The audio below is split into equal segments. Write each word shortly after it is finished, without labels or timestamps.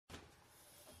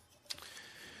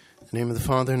In the name of the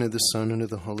Father, and of the Son, and of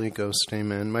the Holy Ghost,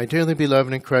 amen. My dearly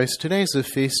beloved in Christ, today is the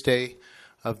feast day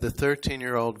of the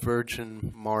 13-year-old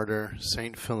virgin martyr,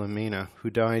 Saint Philomena, who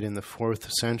died in the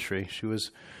 4th century. She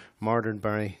was martyred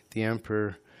by the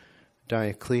Emperor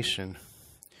Diocletian.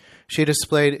 She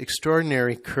displayed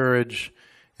extraordinary courage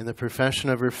in the profession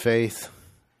of her faith,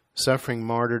 suffering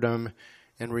martyrdom,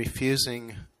 and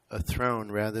refusing a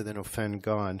throne rather than offend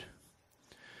God.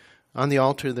 On the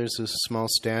altar, there's a small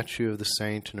statue of the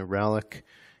saint and a relic,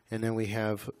 and then we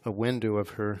have a window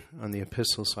of her on the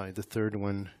epistle side, the third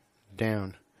one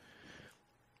down.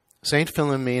 Saint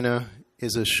Philomena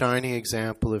is a shining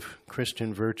example of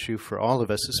Christian virtue for all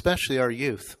of us, especially our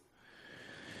youth.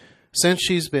 Since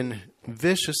she's been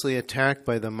viciously attacked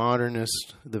by the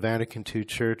modernist, the Vatican II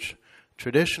Church,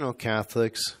 traditional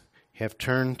Catholics have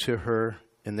turned to her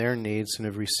in their needs and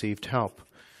have received help.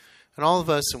 And all of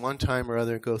us at one time or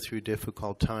other go through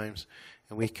difficult times,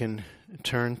 and we can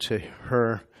turn to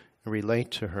her and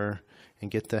relate to her and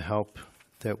get the help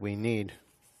that we need.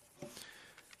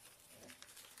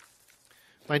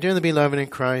 My dearly beloved in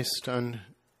Christ, on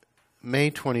May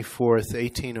 24th,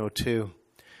 1802,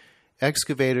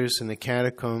 excavators in the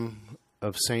catacomb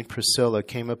of St. Priscilla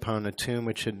came upon a tomb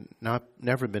which had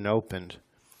never been opened.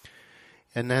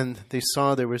 And then they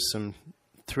saw there was some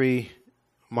 3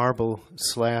 marble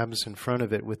slabs in front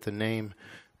of it with the name,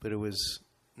 but it was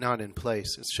not in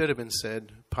place. It should have been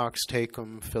said, Pax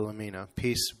tecum Philomena,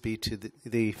 peace be to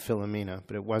thee, Philomena,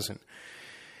 but it wasn't.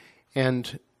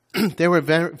 And there were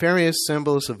various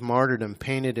symbols of martyrdom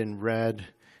painted in red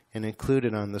and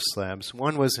included on the slabs.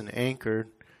 One was an anchor,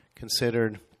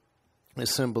 considered a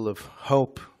symbol of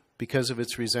hope because of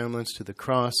its resemblance to the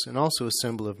cross, and also a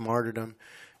symbol of martyrdom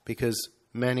because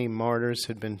many martyrs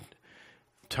had been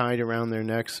tied around their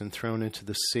necks and thrown into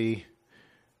the sea,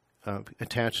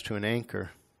 attached to an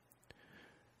anchor.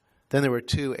 Then there were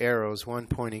 2 arrows, one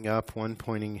pointing up, one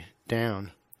pointing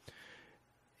down.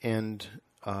 And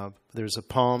there's a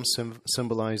palm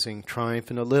symbolizing triumph,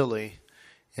 and a lily,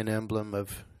 an emblem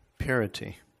of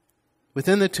purity.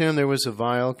 Within the tomb there was a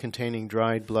vial containing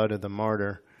dried blood of the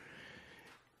martyr.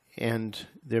 And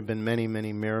there have been many,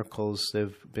 many miracles that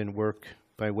have been worked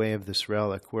by way of this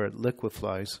relic, where it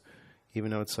liquefies,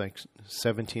 even though it's like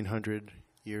 1,700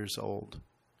 years old.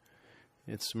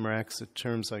 It's miraculous. It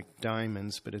turns like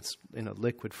diamonds, but it's in a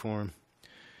liquid form.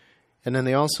 And then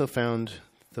they also found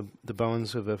the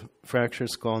bones of a fractured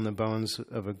skull and the bones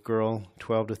of a girl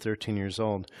 12 to 13 years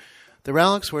old. The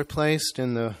relics were placed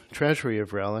in the treasury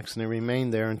of relics, and they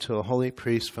remained there until a holy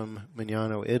priest from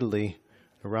Mignano, Italy,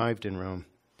 arrived in Rome.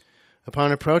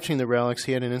 Upon approaching the relics,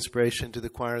 he had an inspiration to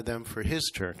acquire them for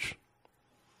his church.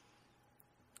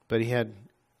 But he had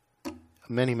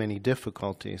many, many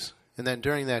difficulties. And then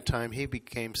during that time, he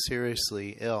became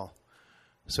seriously ill.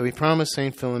 So he promised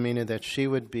St. Philomena that she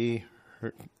would be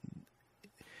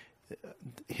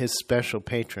his special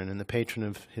patron and the patron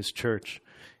of his church,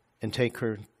 and take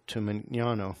her to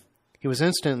Mignano. He was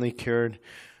instantly cured,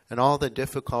 and all the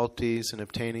difficulties in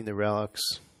obtaining the relics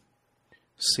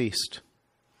ceased.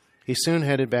 He soon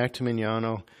headed back to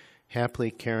Mignano, happily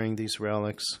carrying these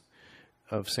relics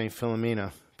of St.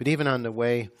 Philomena. But even on the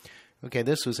way, okay,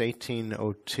 this was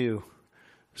 1802,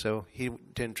 so he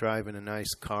didn't drive in a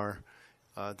nice car.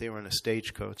 They were in a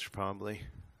stagecoach, probably.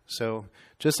 So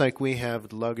just like we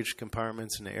have luggage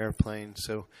compartments in the airplane,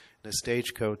 so in a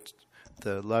stagecoach,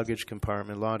 the luggage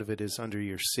compartment, a lot of it is under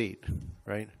your seat,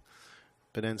 right?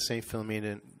 But then St.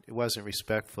 Philomena, it wasn't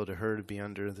respectful to her to be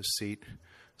under the seat,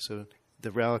 so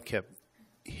the relic kept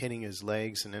hitting his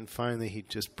legs, and then finally he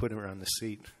just put her on the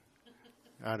seat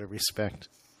out of respect.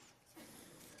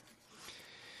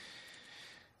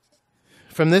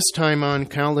 From this time on,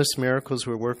 countless miracles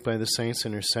were worked by the saints'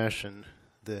 intercession.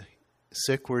 The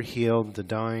sick were healed, the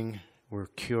dying were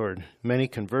cured. Many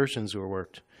conversions were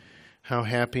worked. How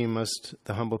happy must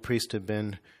the humble priest have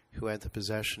been who had the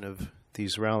possession of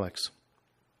these relics.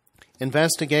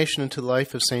 Investigation into the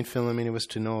life of St. Philomena was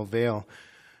to no avail,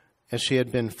 as she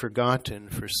had been forgotten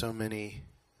for so many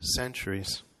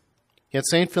centuries. Yet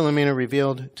St. Philomena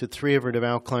revealed to 3 of her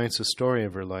devout clients the story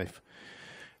of her life.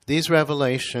 These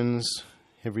revelations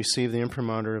have received the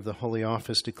imprimatur of the Holy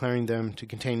Office, declaring them to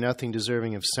contain nothing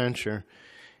deserving of censure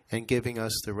and giving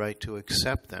us the right to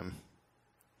accept them.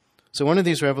 So one of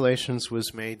these revelations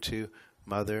was made to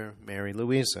Mother Mary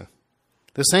Louisa.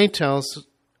 The saint tells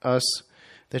us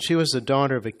that she was the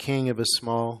daughter of a king of a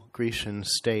small Grecian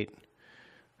state,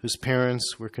 whose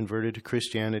parents were converted to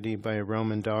Christianity by a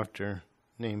Roman doctor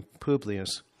named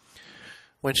Publius.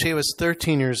 When she was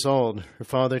 13 years old, her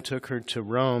father took her to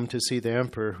Rome to see the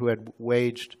emperor who had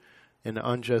waged an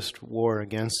unjust war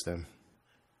against them.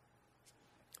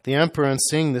 The emperor, on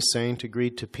seeing the saint,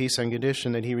 agreed to peace on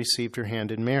condition that he received her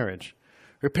hand in marriage.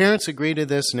 Her parents agreed to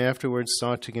this and afterwards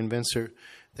sought to convince her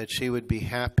that she would be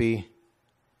happy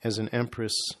as an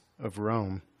empress of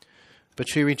Rome. But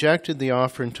she rejected the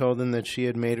offer and told them that she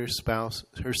had made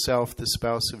herself the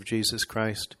spouse of Jesus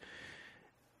Christ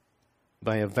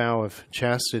by a vow of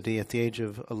chastity at the age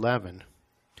of 11.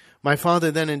 My father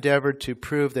then endeavored to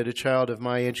prove that a child of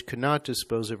my age could not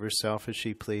dispose of herself as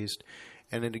she pleased,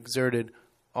 and it exerted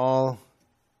all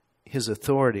his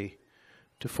authority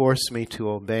to force me to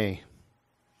obey.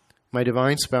 My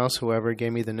divine spouse, however,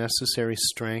 gave me the necessary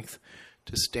strength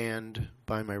to stand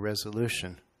by my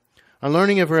resolution. On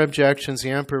learning of her objections, the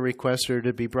emperor requested her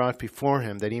to be brought before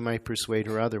him, that he might persuade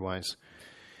her otherwise.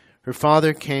 Her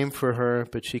father came for her,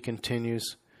 but she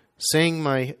continues, seeing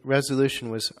my resolution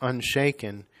was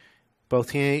unshaken,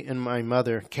 both he and my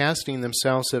mother, casting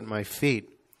themselves at my feet,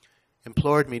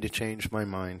 implored me to change my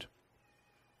mind.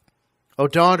 "O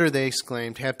daughter," they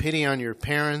exclaimed, "have pity on your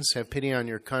parents, have pity on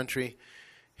your country,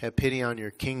 have pity on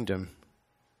your kingdom."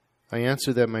 I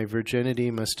answered that my virginity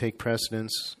must take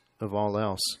precedence of all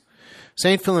else.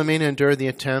 Saint Philomena endured the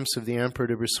attempts of the emperor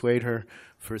to persuade her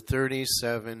for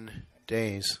 37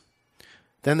 days.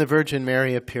 Then the Virgin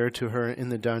Mary appeared to her in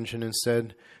the dungeon and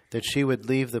said that she would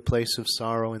leave the place of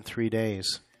sorrow in 3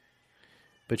 days,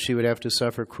 but she would have to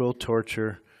suffer cruel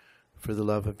torture for the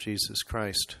love of Jesus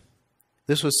Christ.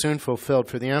 This was soon fulfilled,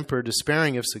 for the emperor,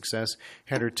 despairing of success,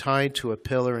 had her tied to a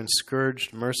pillar and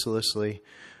scourged mercilessly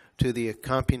to the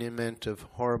accompaniment of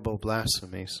horrible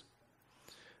blasphemies.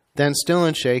 Then, still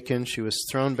unshaken, she was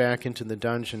thrown back into the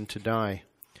dungeon to die.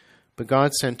 But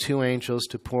God sent 2 angels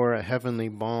to pour a heavenly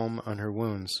balm on her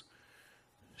wounds.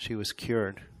 She was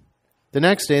cured. The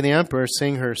next day, the emperor,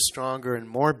 seeing her stronger and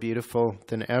more beautiful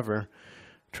than ever,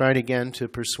 tried again to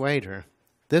persuade her.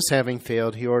 This having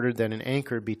failed, he ordered that an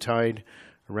anchor be tied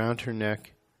around her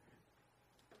neck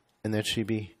and that she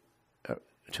be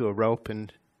to a rope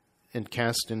and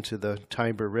cast into the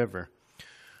Tiber River.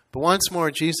 But once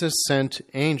more, Jesus sent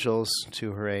angels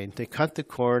to her aid. They cut the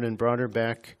cord and brought her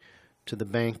back to the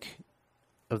bank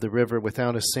of the river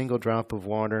without a single drop of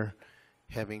water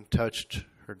having touched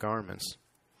her garments.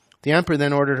 The emperor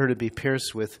then ordered her to be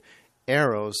pierced with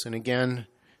arrows and again,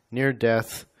 near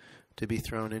death, to be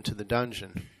thrown into the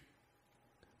dungeon.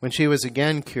 When she was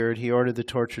again cured, he ordered the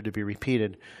torture to be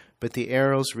repeated, but the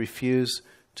arrows refused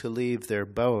to leave their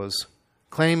bows.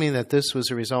 Claiming that this was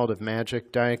a result of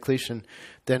magic, Diocletian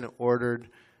then ordered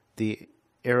the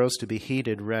arrows to be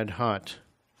heated red hot.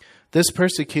 This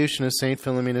persecution, as St.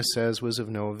 Philomena says, was of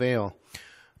no avail.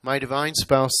 My divine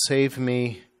spouse saved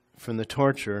me from the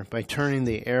torture by turning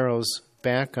the arrows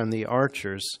back on the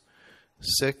archers,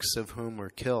 6 of whom were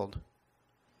killed.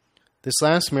 This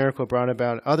last miracle brought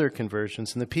about other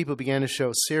conversions, and the people began to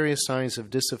show serious signs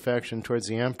of disaffection towards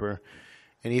the emperor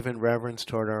and even reverence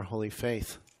toward our holy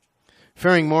faith.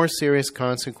 Fearing more serious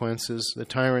consequences, the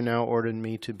tyrant now ordered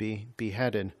me to be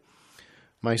beheaded.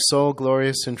 My soul,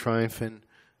 glorious and triumphant,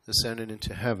 ascended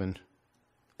into heaven,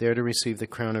 there to receive the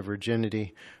crown of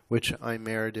virginity, which I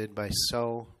merited by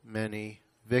so many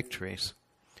victories.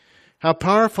 How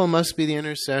powerful must be the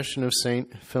intercession of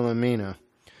Saint Philomena.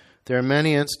 There are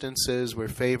many instances where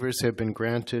favors have been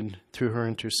granted through her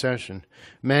intercession.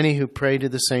 Many who pray to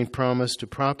the saint promise to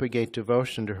propagate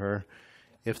devotion to her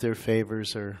if their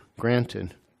favors are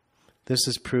granted. This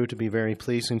has proved to be very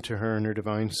pleasing to her and her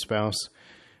divine spouse,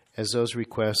 as those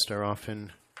requests are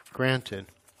often granted.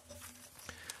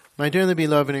 My dearly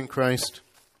beloved in Christ,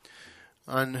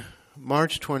 on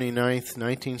March 29th,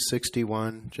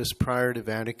 1961, just prior to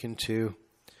Vatican II,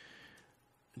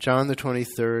 John the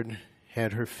 23rd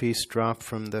had her feast dropped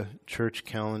from the church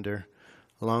calendar,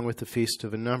 along with the feast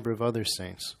of a number of other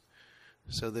saints.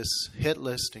 So this hit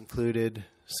list included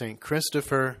St.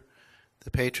 Christopher,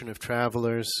 the patron of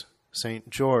travelers, St.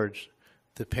 George,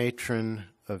 the patron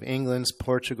of England,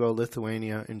 Portugal,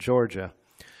 Lithuania, and Georgia,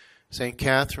 St.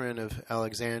 Catherine of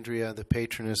Alexandria, the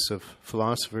patroness of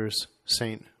philosophers,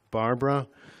 St. Barbara,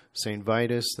 St.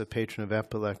 Vitus, the patron of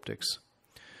epileptics.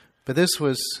 But this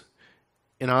was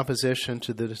in opposition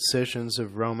to the decisions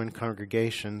of Roman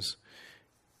congregations.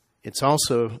 It's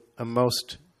also a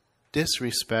most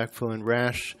disrespectful and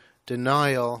rash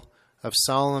denial of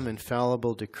solemn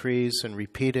infallible decrees and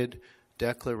repeated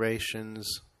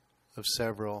declarations of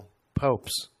several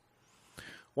popes.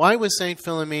 Why was St.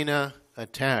 Philomena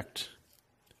attacked?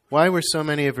 Why were so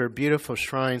many of her beautiful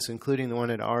shrines, including the one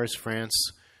at Ars,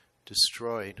 France,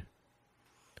 destroyed?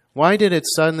 Why did it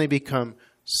suddenly become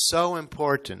so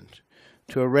important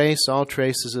to erase all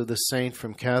traces of the saint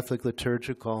from Catholic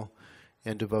liturgical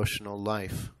and devotional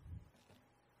life?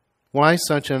 Why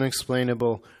such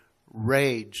unexplainable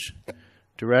rage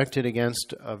directed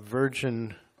against a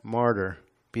virgin martyr,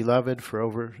 beloved for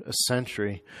over a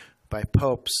century by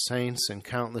popes, saints, and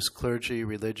countless clergy,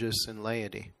 religious, and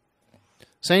laity?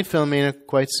 St. Philomena,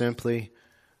 quite simply,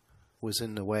 was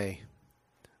in the way.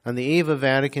 On the eve of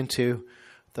Vatican II,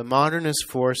 the modernist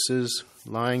forces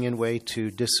lying in wait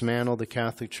to dismantle the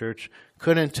Catholic Church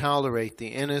couldn't tolerate the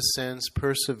innocence,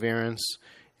 perseverance,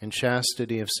 and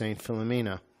chastity of St.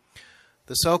 Philomena.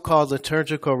 The so-called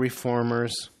liturgical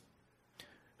reformers,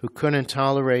 who couldn't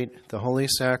tolerate the holy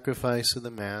sacrifice of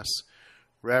the Mass,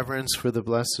 reverence for the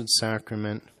Blessed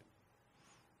Sacrament,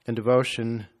 and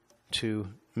devotion to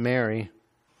Mary,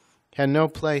 had no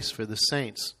place for the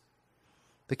saints.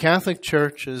 The Catholic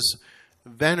Church's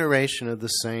veneration of the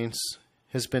saints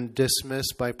has been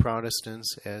dismissed by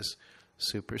Protestants as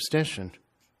superstition.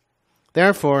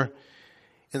 Therefore,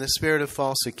 in the spirit of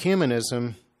false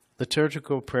ecumenism,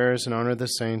 liturgical prayers in honor of the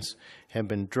saints have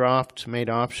been dropped, made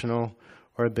optional,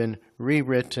 or have been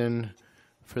rewritten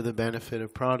for the benefit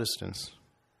of Protestants.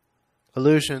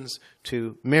 Allusions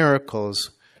to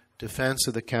miracles, defense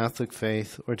of the Catholic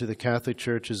faith, or to the Catholic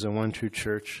Church as a one true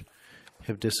church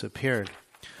have disappeared.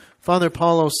 Father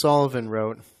Paul O'Sullivan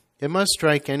wrote, "It must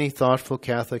strike any thoughtful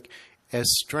Catholic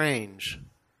as strange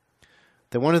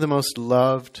that one of the most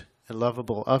loved and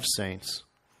lovable of saints,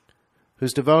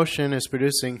 whose devotion is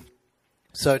producing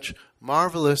such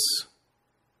marvelous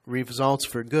results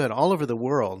for good all over the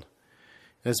world,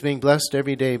 and is being blessed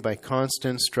every day by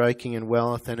constant, striking, and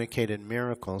well-authenticated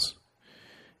miracles,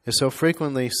 is so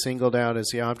frequently singled out as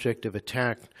the object of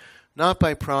attack, not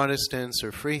by Protestants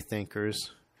or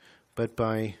freethinkers, but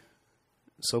by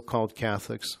so-called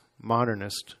Catholics,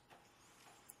 modernists.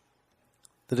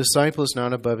 The disciple is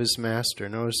not above his master,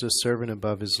 nor is the servant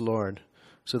above his Lord.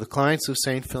 So the clients of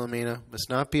St. Philomena must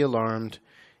not be alarmed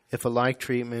if a like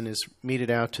treatment is meted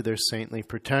out to their saintly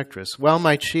protectress. Well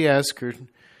might she ask her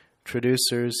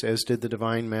traducers, as did the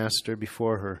Divine Master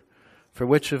before her, for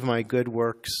which of my good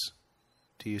works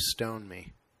do you stone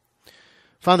me?"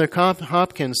 Father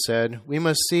Hopkins said, "We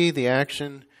must see the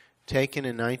action taken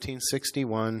in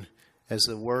 1961 as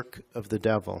the work of the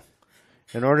devil,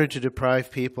 in order to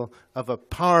deprive people of a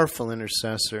powerful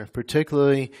intercessor,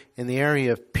 particularly in the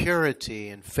area of purity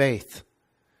and faith,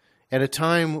 at a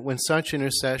time when such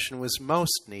intercession was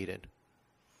most needed.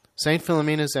 St.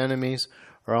 Philomena's enemies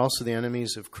are also the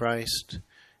enemies of Christ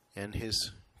and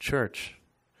his church.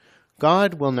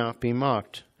 God will not be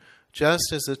mocked.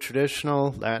 Just as the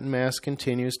traditional Latin Mass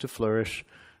continues to flourish,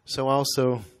 so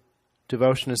also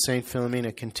devotion to St.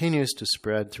 Philomena continues to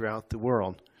spread throughout the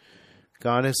world.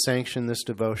 God has sanctioned this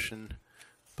devotion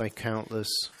by countless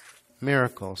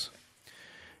miracles."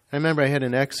 I remember I had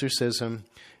an exorcism,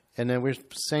 and then we're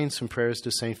saying some prayers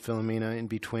to St. Philomena in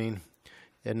between,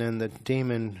 and then the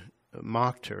demon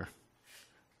mocked her.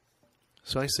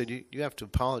 So I said, you have to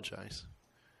apologize.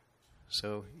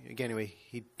 So anyway,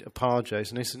 he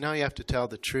apologized, and I said, now you have to tell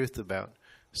the truth about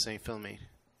St.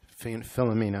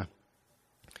 Philomena.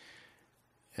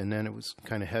 And then it was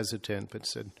kind of hesitant, but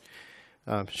said,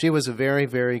 she was a very,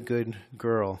 very good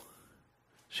girl.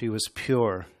 She was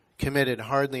pure, committed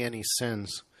hardly any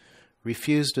sins,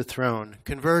 refused a throne,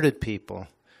 converted people,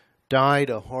 died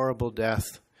a horrible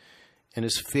death, and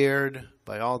is feared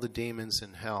by all the demons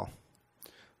in hell.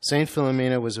 St.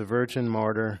 Philomena was a virgin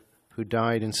martyr who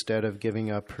died instead of giving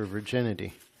up her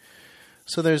virginity.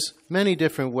 So there's many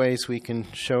different ways we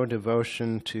can show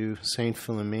devotion to St.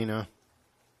 Philomena.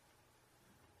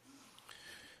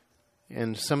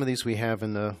 And some of these we have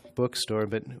in the bookstore,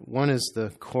 but one is the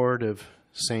cord of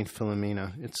St.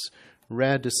 Philomena. It's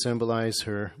red to symbolize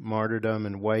her martyrdom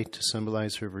and white to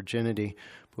symbolize her virginity.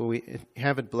 But we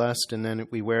have it blessed, and then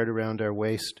we wear it around our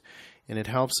waist, and it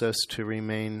helps us to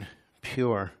remain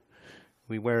pure.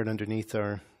 We wear it underneath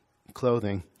our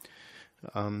clothing.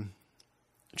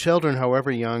 Children,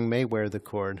 however young, may wear the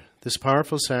cord. This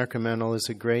powerful sacramental is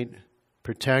a great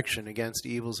protection against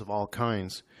evils of all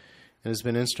kinds, and has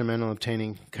been instrumental in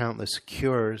obtaining countless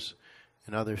cures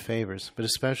and other favors, but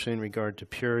especially in regard to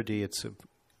purity, it's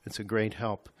a great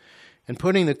help. And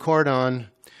putting the cord on,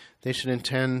 they should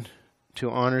intend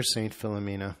to honor St.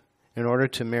 Philomena in order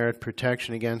to merit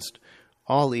protection against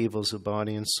all evils of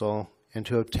body and soul, and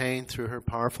to obtain through her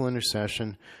powerful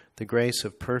intercession the grace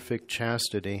of perfect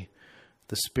chastity,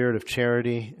 the spirit of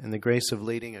charity, and the grace of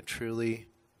leading a truly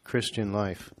Christian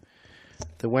life.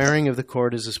 The wearing of the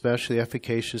cord is especially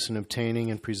efficacious in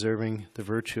obtaining and preserving the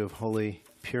virtue of holy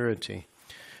purity.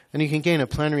 And you can gain a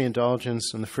plenary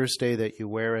indulgence on the first day that you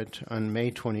wear it, on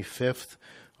May 25th,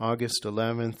 August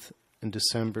 11th, and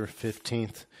December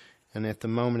 15th. and at the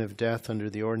moment of death under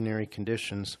the ordinary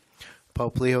conditions.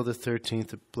 Pope Leo XIII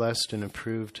blessed and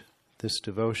approved this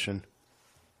devotion.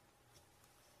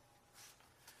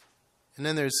 And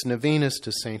then there's novenas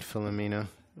to Saint Philomena.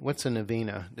 What's a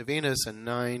novena? Novena is a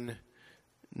nine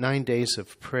days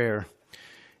of prayer.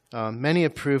 Many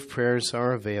approved prayers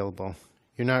are available.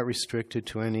 You're not restricted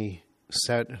to any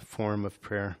set form of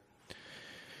prayer.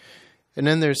 And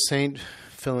then there's Saint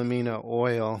Philomena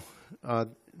oil.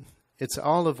 It's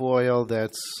olive oil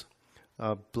that's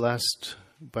blessed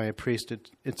by a priest.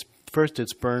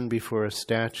 It's burned before a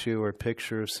statue or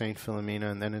picture of Saint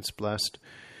Philomena, and then it's blessed.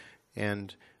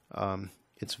 And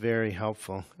it's very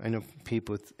helpful. I know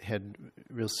people had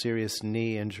real serious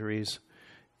knee injuries,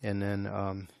 and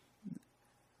then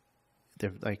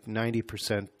they're like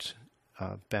 90%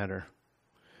 better.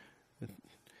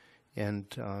 And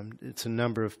it's a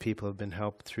number of people have been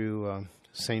helped through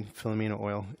St. Philomena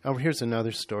oil. Oh, here's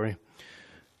another story.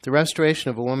 The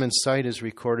restoration of a woman's sight is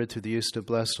recorded through the use of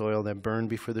blessed oil that burned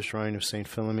before the shrine of St.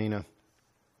 Philomena.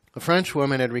 A French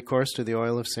woman had recourse to the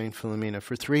oil of St. Philomena.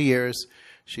 For 3 years,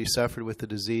 she suffered with the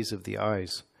disease of the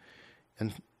eyes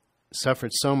and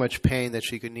suffered so much pain that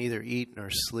she could neither eat nor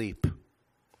sleep.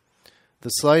 The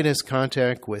slightest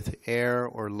contact with air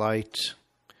or light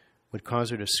would cause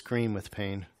her to scream with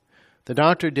pain. The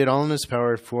doctor did all in his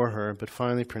power for her, but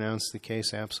finally pronounced the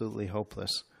case absolutely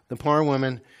hopeless. The poor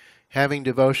woman, having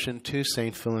devotion to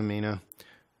St. Philomena,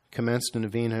 commenced a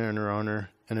novena in her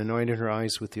honor and anointed her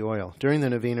eyes with the oil. During the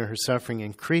novena, her suffering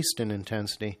increased in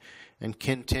intensity and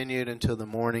continued until the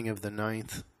morning of the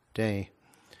 9th day.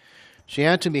 She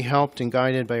had to be helped and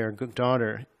guided by her good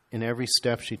daughter in every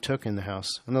step she took in the house.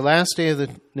 On the last day of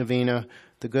the novena,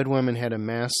 the good woman had a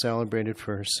Mass celebrated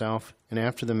for herself, and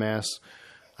after the Mass,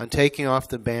 on taking off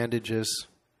the bandages,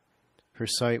 her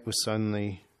sight was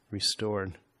suddenly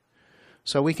restored.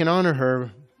 So we can honor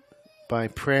her by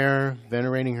prayer,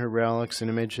 venerating her relics and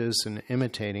images, and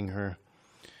imitating her.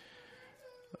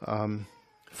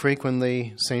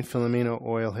 Frequently, St. Philomena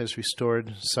oil has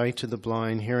restored sight to the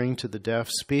blind, hearing to the deaf,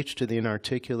 speech to the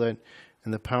inarticulate,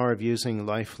 and the power of using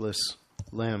lifeless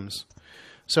limbs.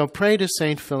 So pray to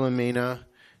St. Philomena,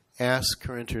 ask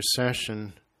her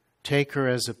intercession, take her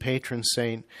as a patron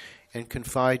saint, and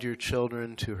confide your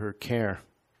children to her care.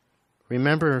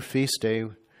 Remember her feast day,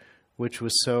 which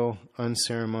was so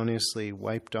unceremoniously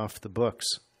wiped off the books.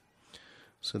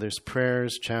 So there's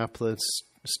prayers, chaplets,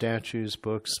 statues,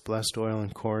 books, blessed oil,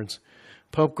 and cords.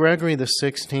 Pope Gregory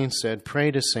XVI said, pray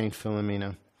to St.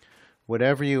 Philomena.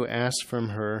 Whatever you ask from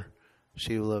her,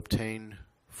 she will obtain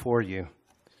for you.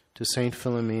 To St.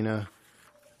 Philomena,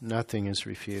 nothing is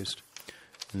refused.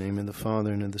 In the name of the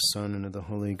Father, and of the Son, and of the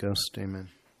Holy Ghost, amen.